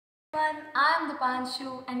Everyone, I am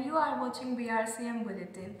Dipanshu and you are watching BRCM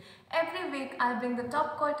Bulletin. Every week I'll bring the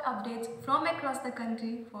top court updates from across the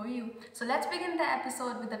country for you. So let's begin the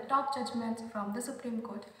episode with the top judgments from the Supreme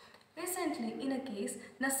Court. Recently, in a case,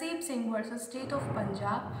 Naseeb Singh versus State of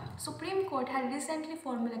Punjab, Supreme Court had recently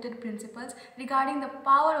formulated principles regarding the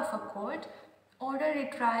power of a court order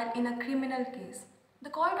retrial in a criminal case. The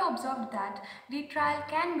court observed that retrial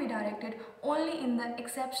can be directed only in the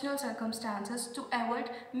exceptional circumstances to avoid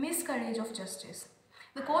miscarriage of justice.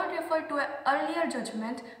 The court referred to an earlier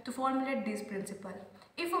judgment to formulate this principle.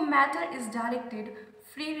 If a matter is directed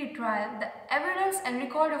free retrial, the evidence and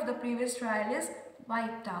record of the previous trial is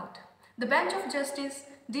wiped out. The bench of Justice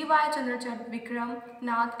D.Y. Chandrachud Vikram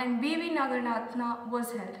Nath and B.V. Nagarnatna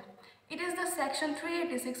was held. It is the section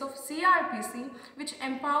 386 of CRPC which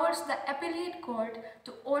empowers the appellate court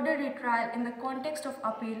to order retrial in the context of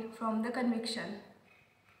appeal from the conviction.